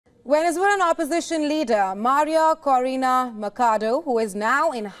Venezuelan opposition leader Maria Corina Machado, who is now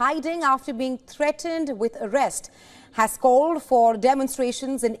in hiding after being threatened with arrest, has called for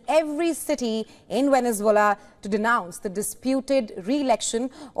demonstrations in every city in Venezuela to denounce the disputed re-election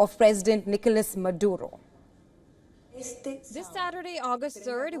of President Nicolas Maduro. This Saturday, August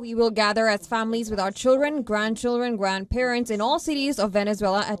 3rd, we will gather as families with our children, grandchildren, grandparents in all cities of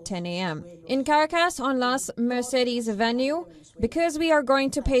Venezuela at 10 a.m. In Caracas on Las Mercedes venue, because we are going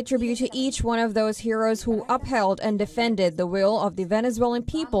to pay tribute to each one of those heroes who upheld and defended the will of the Venezuelan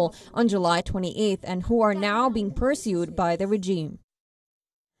people on July 28th and who are now being pursued by the regime.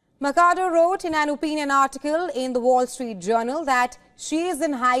 Machado wrote in an opinion article in the Wall Street Journal that she is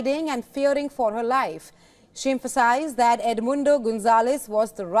in hiding and fearing for her life. She emphasized that Edmundo Gonzalez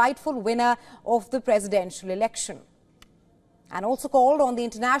was the rightful winner of the presidential election and also called on the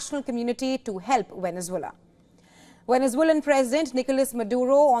international community to help Venezuela. Venezuelan President Nicolas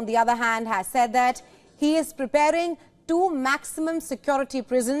Maduro, on the other hand, has said that he is preparing 2 maximum security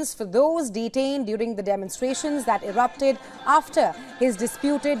prisons for those detained during the demonstrations that erupted after his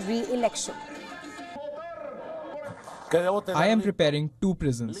disputed re-election. I am preparing 2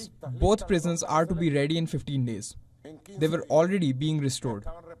 prisons. Both prisons are to be ready in 15 days. They were already being restored.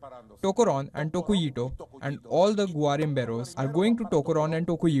 Tocoron and Tocuyito and all the Guarimberos are going to Tocoron and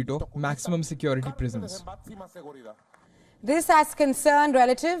Tocuyito maximum security prisons. This has concerned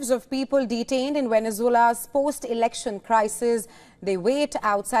relatives of people detained in Venezuela's post-election crisis. They wait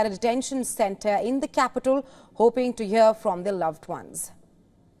outside a detention center in the capital, hoping to hear from their loved ones.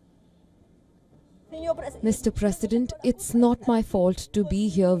 Mr. President, it's not my fault to be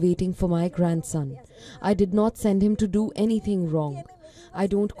here waiting for my grandson. I did not send him to do anything wrong. I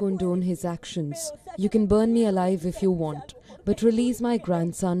don't condone his actions. You can burn me alive if you want, but release my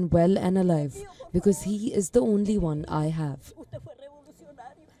grandson well and alive, because he is the only one I have.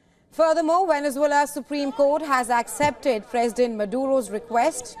 Furthermore, Venezuela's Supreme Court has accepted President Maduro's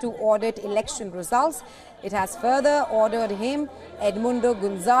request to audit election results. It has further ordered him, Edmundo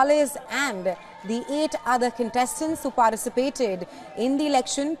Gonzalez and the 8 other contestants who participated in the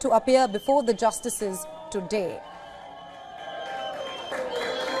election to appear before the justices today.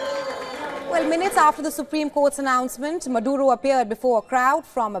 Well, minutes after the Supreme Court's announcement, Maduro appeared before a crowd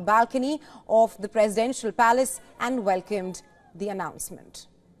from a balcony of the presidential palace and welcomed the announcement.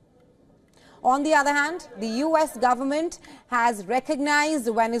 On the other hand, the U.S. government has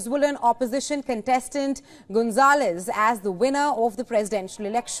recognized Venezuelan opposition contestant Gonzalez as the winner of the presidential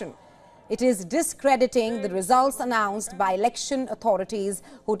election. It is discrediting the results announced by election authorities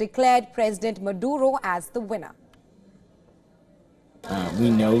who declared President Maduro as the winner. We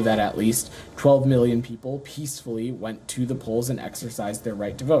know that at least 12 million people peacefully went to the polls and exercised their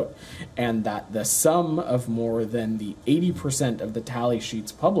right to vote, and that the sum of more than the 80% of the tally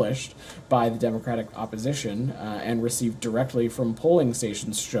sheets published by the Democratic opposition and received directly from polling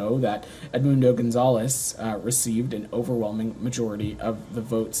stations show that Edmundo Gonzalez received an overwhelming majority of the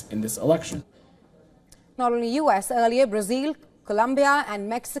votes in this election. Not only U.S., earlier Brazil, Colombia and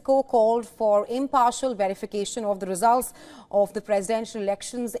Mexico called for impartial verification of the results of the presidential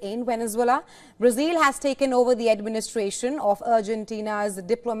elections in Venezuela. Brazil has taken over the administration of Argentina's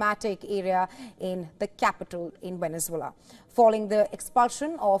diplomatic area in the capital in Venezuela, following the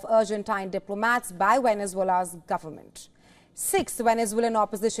expulsion of Argentine diplomats by Venezuela's government. 6 Venezuelan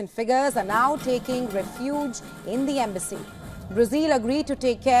opposition figures are now taking refuge in the embassy. Brazil agreed to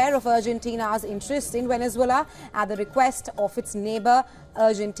take care of Argentina's interests in Venezuela at the request of its neighbor.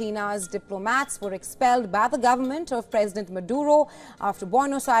 Argentina's diplomats were expelled by the government of President Maduro after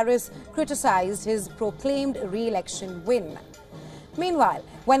Buenos Aires criticized his proclaimed re-election win. Meanwhile,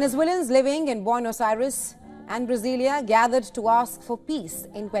 Venezuelans living in Buenos Aires and Brasilia gathered to ask for peace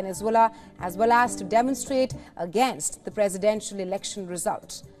in Venezuela as well as to demonstrate against the presidential election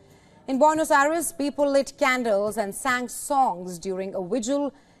result. In Buenos Aires, people lit candles and sang songs during a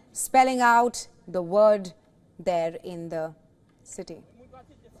vigil, spelling out the word there in the city.